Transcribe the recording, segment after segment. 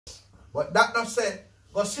But that not say,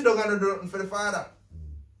 go sit down and do nothing for the Father.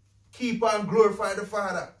 Keep on glorify the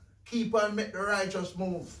Father. Keep on make the righteous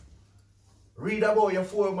move. Read about your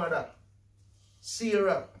foremother.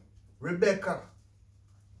 Sarah, Rebecca,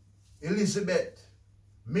 Elizabeth,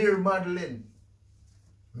 Mary Magdalene,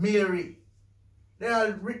 Mary. They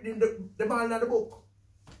are written in the man of the book.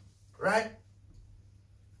 Right?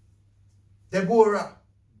 Deborah.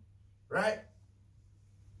 Right?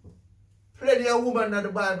 Plenty of women in the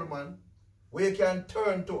Bible, man, where you can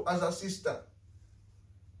turn to as a sister.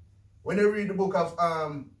 When you read the book of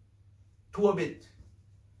Tobit,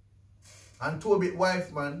 and Tobit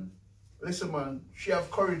wife, man, listen, man, she have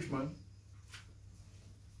courage, man.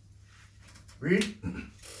 Read.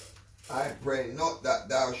 I pray not that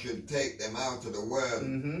thou should take them out of the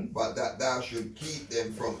world, but that thou should keep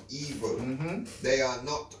them from evil. They are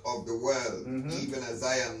not of the world, even as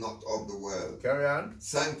I am not of the world. Carry on.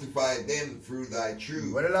 Sanctify them through thy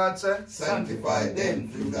truth. What did the Lord say? Sanctify them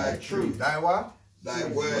through thy truth. Thy what? Thy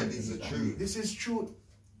word is the truth. This is truth.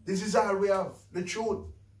 This is all we have, the truth.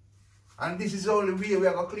 And this is the only way we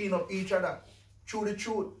are going to clean up each other. Through the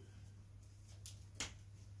truth.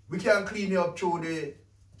 We can't clean you up through the...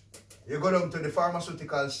 You go down to the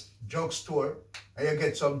pharmaceuticals drugstore and you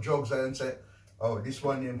get some drugs and say, oh, this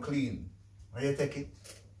one name clean. And you take it.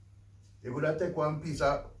 You could have take one piece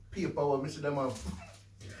of paper or miss them up.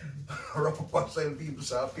 Wrap up and sell people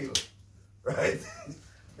a pill. Right?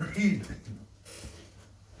 Read.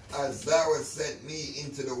 As thou hast sent me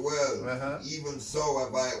into the world, even so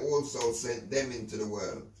have I also sent them into the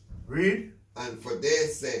world. Read. And for their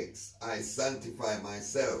sakes I sanctify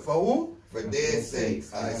myself. For who? For their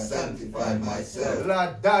sakes I sanctify myself. The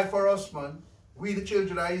Lord died for us, man. We the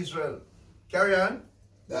children of Israel. Carry on.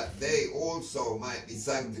 That they also might be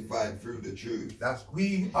sanctified through the truth. That's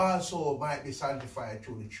we also might be sanctified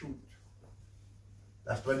through the truth.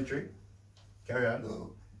 That's 23. Carry on.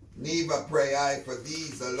 No. Neither pray I for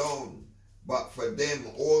these alone, but for them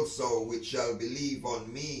also which shall believe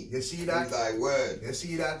on me. You see that? Through thy word. You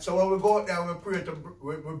see that? So when we go out there, we pray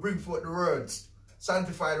we bring forth the words,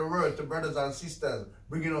 sanctify the word to brothers and sisters,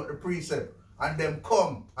 bringing out the precept, and them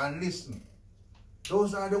come and listen.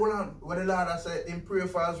 Those are the ones what the Lord has said in prayer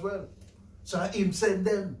for as well. So him send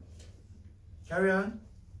them. Carry on.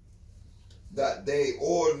 That they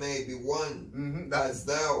all may be one, as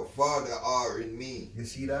thou, Father, are in me. You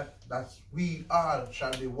see that? That's we all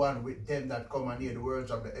shall be one with them that come and hear the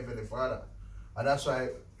words of the Heavenly Father. And that's why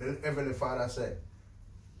the Heavenly Father said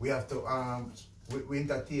we have to we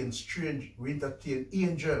entertain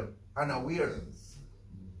angel unawares.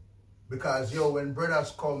 Because when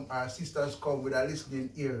brothers come or sisters come with a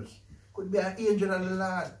listening ears, could be an angel of the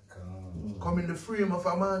Lord come in the frame of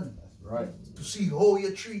a man. That's right. To see how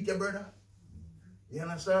you treat your brother. You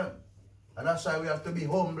understand? And that's why we have to be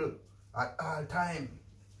humble at all time.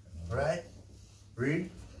 Right? Read.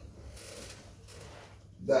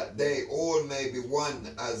 That they all may be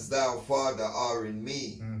one as thou, Father, are in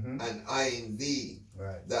me, and I in thee.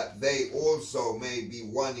 Right. That they also may be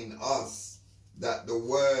one in us, that the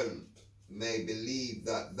world may believe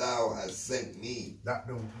that thou hast sent me.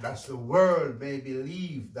 That's the world may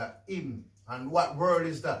believe that him. And what word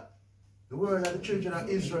is that? The word of the children of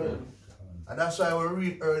Israel. And that's why we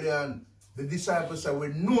read earlier on, the disciples said, we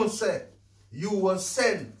know say, you were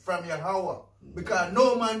sent from Yahawa, because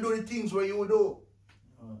no man do the things where you do.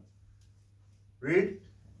 Read.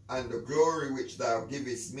 And the glory which thou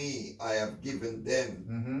givest me, I have given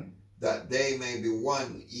them, that they may be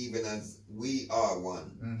one, even as we are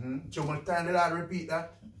one. So much time did I repeat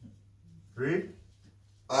that? Read.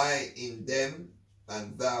 I in them,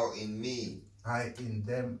 and thou in me. I in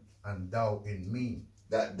them, and thou in me.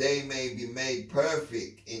 That they may be made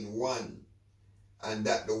perfect in one, and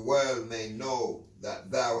that the world may know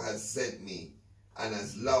that thou hast sent me, and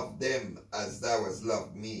hast loved them as thou hast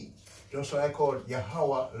loved me. Just like I called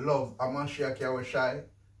Yahawa love Amashiach Yahawashi.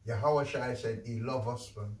 Yahawashi said he love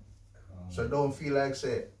us, man. So don't feel like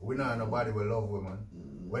say we not nobody will love we, man.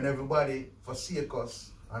 When everybody forsake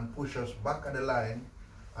us and push us back at the line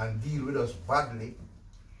and deal with us badly,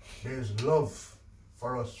 there's love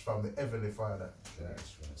for us from the Heavenly Father. Right.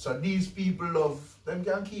 So these people love, them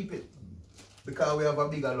can keep it. Because we have a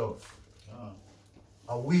bigger love.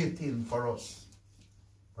 A waiting for us.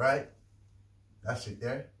 Right? That's it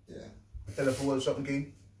there. Yeah. Tell us who something,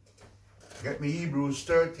 King. Get me Hebrews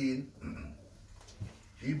 13.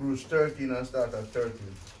 Hebrews 13 and start at 13.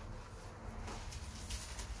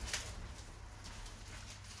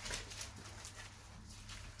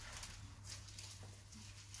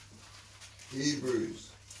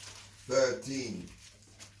 Hebrews 13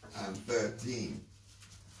 and 13.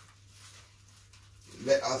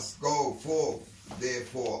 Let us go forth,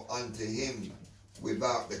 therefore, unto him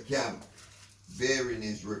without the camp, bearing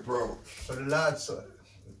his reproach. So the Lord said,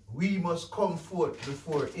 we must come forth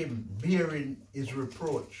before him, bearing his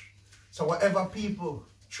reproach. So whatever people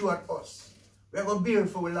throw at us, we are going to bear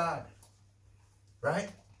for the Lord. Right?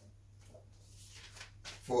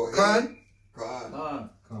 For Can?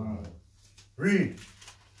 Read.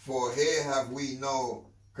 For here have we no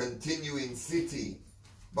continuing city,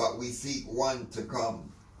 but we seek one to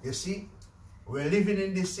come. You see, we're living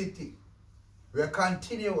in this city. We're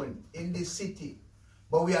continuing in this city.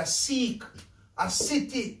 But we are seek a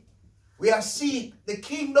city. We are seek the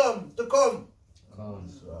kingdom to come.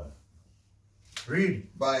 Read.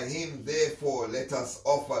 By him, therefore, let us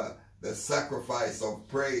offer the sacrifice of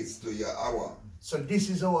praise to Yahawa. So this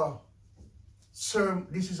is our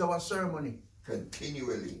ceremony.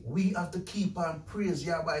 Continually. We have to keep on praise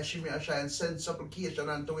Yahawashi and send supplication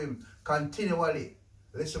unto him continually.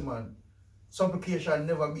 Listen, man. Supplication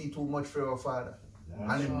never be too much for our Father.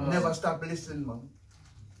 And it never stop listening, man.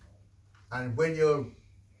 And when you're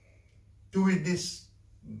doing this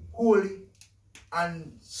wholly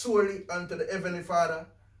and solely unto the Heavenly Father,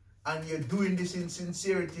 and you're doing this in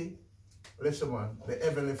sincerity, listen, man, the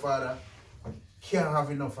Heavenly Father can't have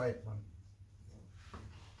enough of it, man.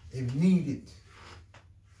 He need it.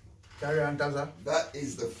 Carry on, Taza. That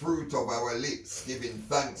is the fruit of our lips, giving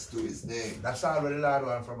thanks to his name. That's all what the Lord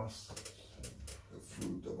wants from us. The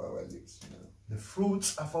fruit of our lips, man. The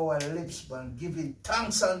fruits of our lips, man, giving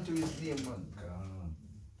thanks unto his name, man.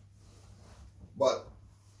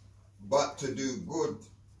 But to do good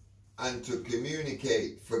and to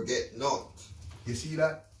communicate, forget not. You see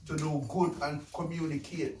that? To do good and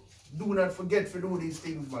communicate. Do not forget to do these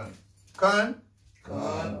things, man. Can?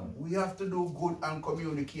 We have to do good and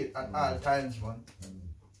communicate at all times, man.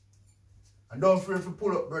 And don't fear if you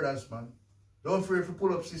pull up brothers, man. Don't fear if you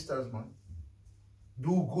pull up sisters, man.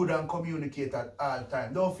 Do good and communicate at all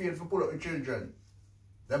times. Don't fear if you pull up your children.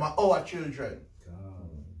 Them are our children.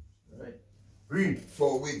 Right. Read.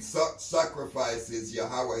 For with such sacrifices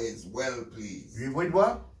Yahawa is well pleased. Read with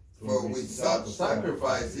what? For with such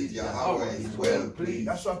sacrifices Yahawa is well pleased.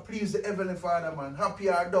 That's what pleased the Heavenly Father, man. Happy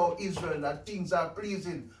art thou, Israel, that things are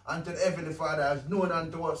pleasing unto the Heavenly Father as known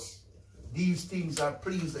unto us. These things are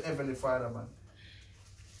pleased the Heavenly Father, man.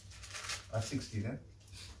 At 16, eh?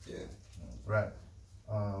 Yeah. Right.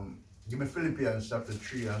 Give me Philippians chapter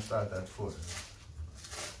 3 and start at 4.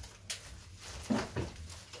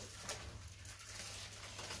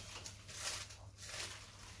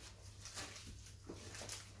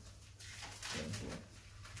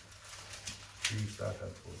 Start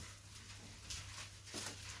at 4.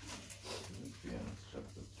 Philippians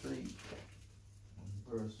chapter 3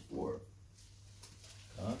 verse 4.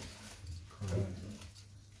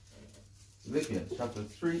 Philippians chapter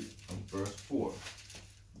 3 and verse 4.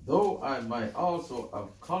 Though I might also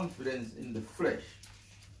have confidence in the flesh,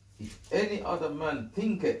 if any other man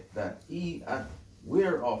thinketh that he hath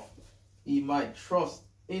whereof he might trust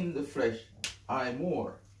in the flesh, I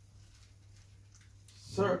more.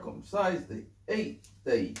 Circumcised the 8th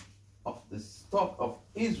day of the stock of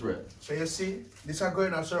Israel. So you see, this are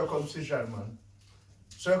going on circumcision, man.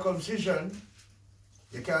 Circumcision,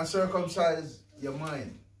 you can circumcise your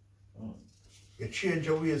mind. You change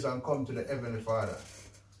your ways and come to the Heavenly Father.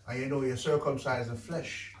 And you know you circumcise the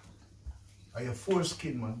flesh. And your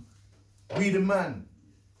foreskin, man. We the man,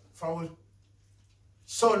 from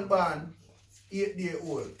son born,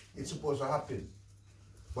 8-day-old, it's supposed to happen.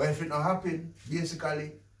 But if it not happen,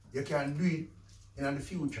 basically, you can do it in the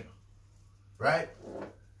future. Right?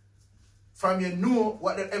 From you know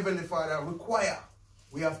what the Heavenly Father require,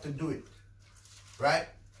 we have to do it. Right?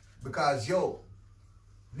 Because,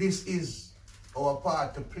 this is our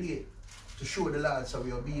part to play to show the Lord so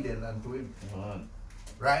we are obedient unto him.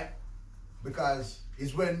 Right? Because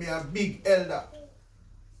it's when me a big elder,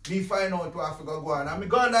 me find out what I have to go on, and me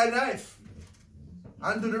go on that knife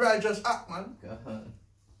and do the righteous act, man.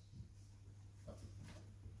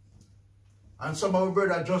 And some of our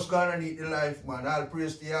brothers just gone and eat the life, man. All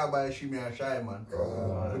praise to Yahawashi and Shai, man.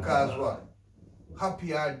 Because what?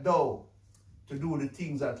 Happy art thou to do the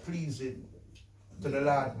things that pleasing to the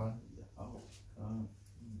Lord, man.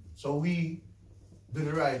 So we do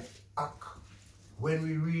the right act. When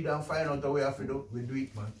we read and find out the way have to do, we do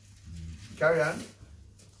it, man. Carry on.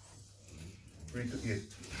 Read to 8.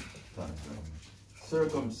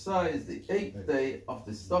 Circumcised the 8th day of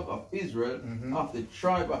the stock of Israel, of the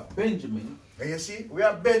tribe of Benjamin. And you see, we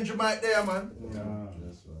have Benjamite there, man. Yeah,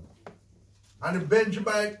 that's right. And the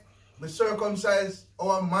Benjamite, we circumcise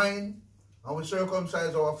our mind and we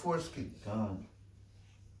circumcise our foreskin.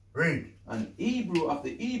 Read. an Hebrew of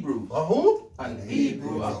the Hebrews. A who? An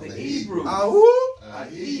Hebrew of the Hebrews. A who? An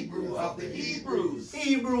Hebrew of the Hebrews.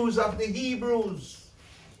 Hebrews of the Hebrews.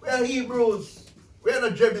 We are Hebrews. We are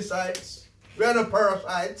not Jebusites. We are not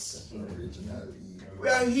Perizzites. We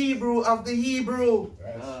are Hebrew of the Hebrew.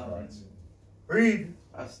 That's right. Read.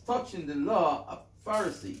 As touching the law of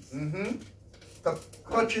Pharisees.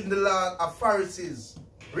 Touching the law of Pharisees.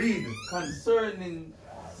 Read. Concerning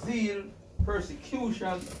zeal,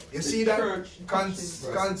 persecution. You see that?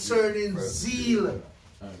 Concerning zeal,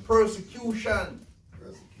 persecution,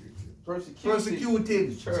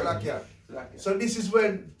 persecuting. So this is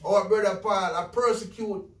when our brother Paul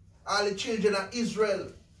persecute all the children of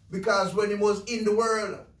Israel, because when he was in the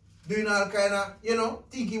world doing all kind of, you know,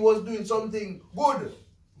 think he was doing something good,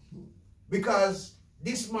 because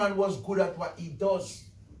this man was good at what he does.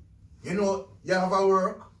 You know, you have a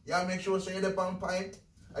work, you have to make sure so you're on point,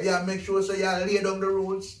 and you have to make sure so you lay down the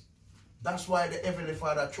rules. That's why the Heavenly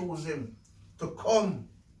Father chose him to come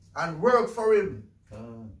and work for him.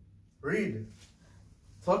 Read.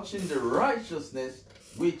 Touching the righteousness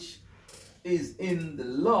which is in the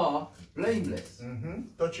law, blameless.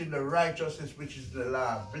 Touching the righteousness which is the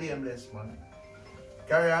law, blameless, man.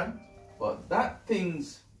 Carry on. But that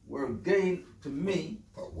things were gained to me.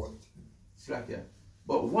 But what?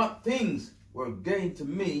 But what things were gained to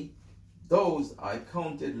me, those I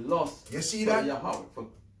counted loss. You see for that? Yahawa, for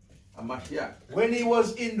Mashiach. When he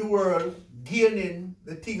was in the world, gaining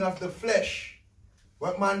the thing of the flesh,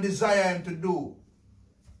 what man desire him to do,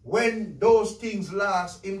 when those things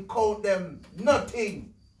last, him count them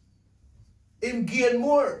nothing. Him gain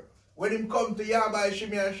more when him come to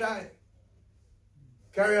Yahawashi.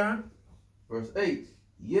 Carry on. Verse 8.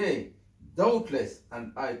 Yea, doubtless,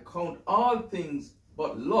 and I count all things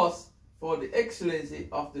but loss for the excellency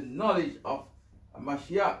of the knowledge of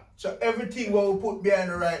Mashiach. So everything what we put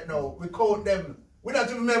behind right now, we count them. We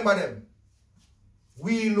don't remember them.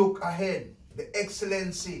 We look ahead. The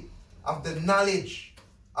excellency of the knowledge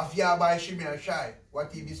of Yahawashi,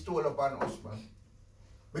 what he bestowed upon us, man.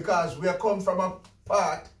 Because we are come from a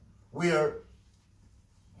part where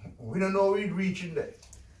we don't know we'd reach in there.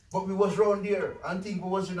 But we was around there and think we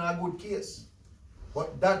was in a good case.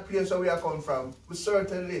 But that place where we are come from, we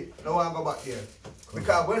certainly don't want to go back there.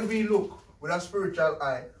 Because when we look with a spiritual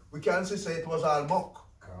eye, we can see say it was all muck.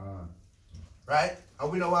 Right?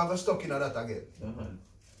 And we don't want to get stuck in that again.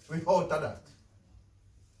 We out of that.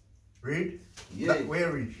 Read. Yea,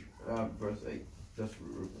 where read? Verse 8. Just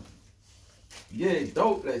yea,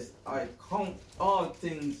 doubtless I count all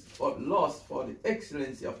things but loss for the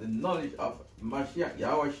excellency of the knowledge of Mashiach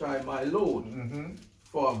Yahawashi my Lord,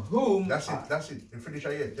 for whom that's it. You finish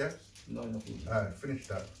it yet, yes? No, nothing. Alright, finish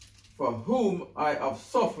that. For whom I have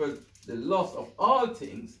suffered the loss of all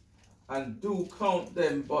things, and do count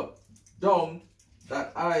them but dung,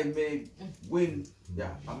 that I may win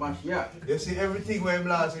Mashiach. You see everything where him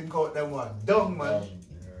last him count them one. Dung, man.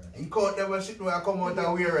 He count them and sit where I come out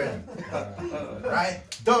and wear it. Right?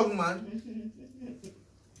 Dung, man.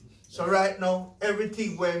 So right now,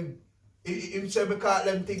 everything when him say we call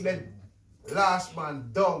them thing that last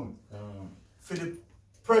man dung for the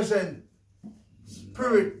present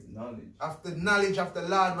spirit of the knowledge of the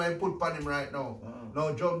Lord when he put upon him right now.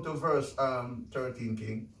 Now jump to verse 13,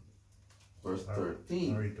 King. Verse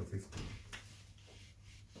 13. Read to 15.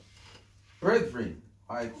 Brethren,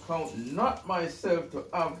 I count not myself to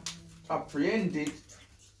have apprehended,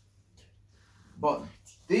 but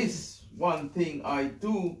this one thing I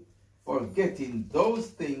do, forgetting those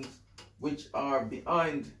things which are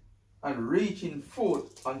behind, and reaching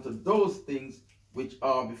forth unto those things which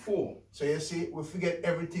are before. So you see, we forget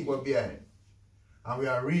everything we're behind, and we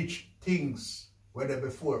are reach things where they're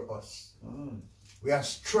before us. We are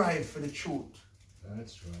strive for the truth.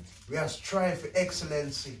 That's right. We are strive for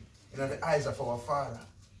excellency in the eyes of our Father.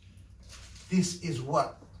 This is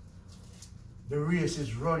what the race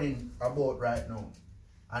is running about right now.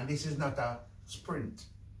 And this is not a sprint.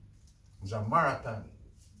 It's a marathon.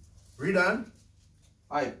 Read on.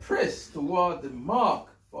 I press toward the mark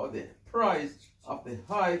for the prize of the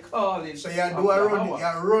high calling. So you're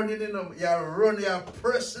running in them. You're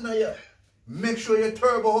pressing on you. Make sure you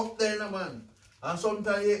turbo up there, man. And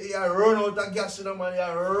sometimes you run out of gas in the man, you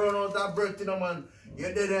run out of breath in the man.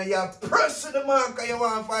 You're pressing the mark and you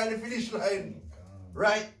want to find the finish line.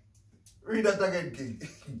 Right? Read that again, King.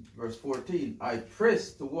 Verse 14. I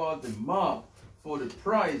press toward the mark for the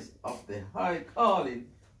prize of the high calling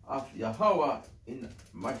of Yahawa in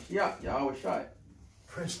Mashiach Yahawashi.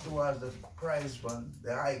 Press towards the prize, man.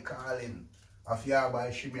 The high calling of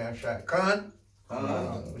Yahawashi. Can?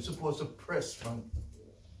 We're supposed to press, man.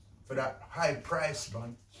 For that high price,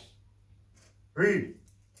 man. Read.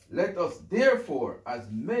 Let us therefore, as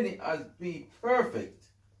many as be perfect,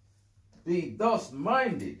 be thus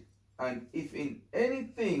minded, and if in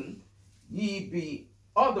anything ye be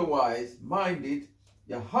otherwise minded,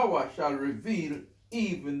 Yahawa shall reveal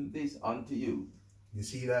even this unto you. You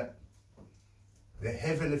see that? The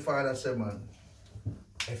Heavenly Father said, man,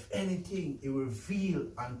 if anything, He will reveal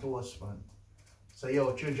unto us, man. So,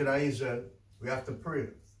 yo, children of Israel, we have to pray.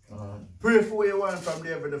 Pray for what you want from the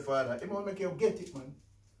Heavenly Father. He will make you get it, man.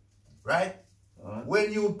 Right?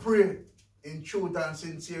 When you pray in truth and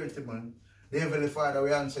sincerity, man, the Heavenly Father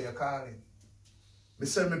will answer your calling. Me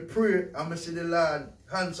say me pray and me see the Lord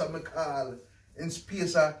answer my call in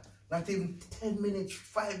space of not even 10 minutes,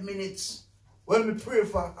 5 minutes. When me pray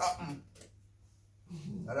for happen.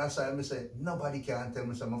 And that's why I say nobody can tell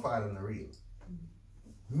me say my Father not real.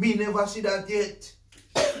 Me never see that yet.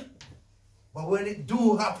 But when it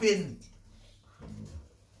do happen,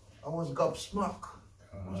 I was gobsmacked.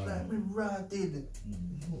 I was like, me rotted.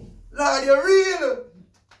 Lord, you're real.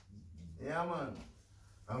 Yeah, man.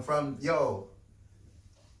 And from, yo,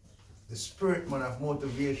 the spirit, man, of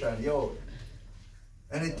motivation, yo,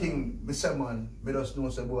 anything, me say, man, me just know,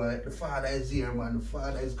 say, boy, the Father is here, man. The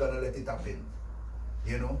Father is going to let it happen.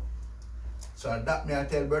 You know? So that me I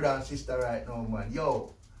tell brother and sister right now, man,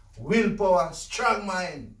 yo, willpower, strong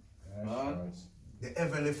mind. The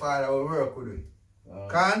Heavenly Father will work with you.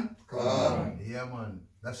 Can? Yeah, man.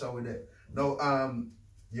 That's how we do. Now,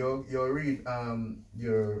 you read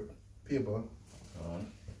your paper.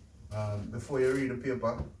 Before you read the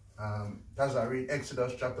paper, as I read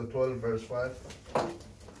Exodus chapter 12, verse 5.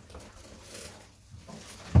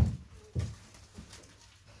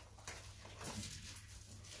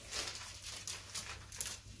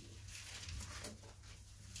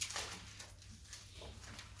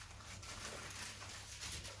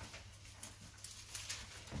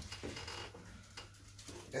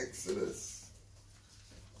 Exodus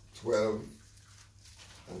 12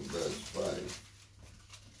 and verse 5.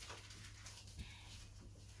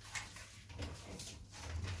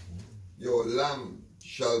 Your lamb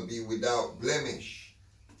shall be without blemish,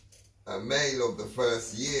 a male of the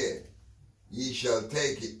first year. Ye shall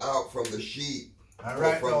take it out from the sheep And or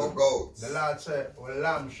right from now, the goats. the Lord said, well,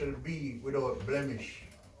 lamb shall be without blemish.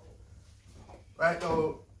 Right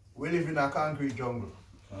now, we live in a concrete jungle.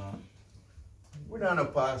 We don't have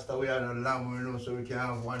a pastor, we have a lamb, we know, so we can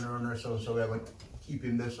have one run or so we have to keep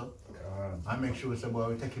him there, so. And make sure, so, boy,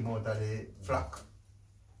 we take him out of the flock.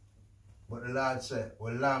 But the Lord said,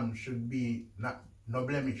 well, lamb should be no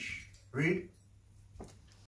blemish. Read.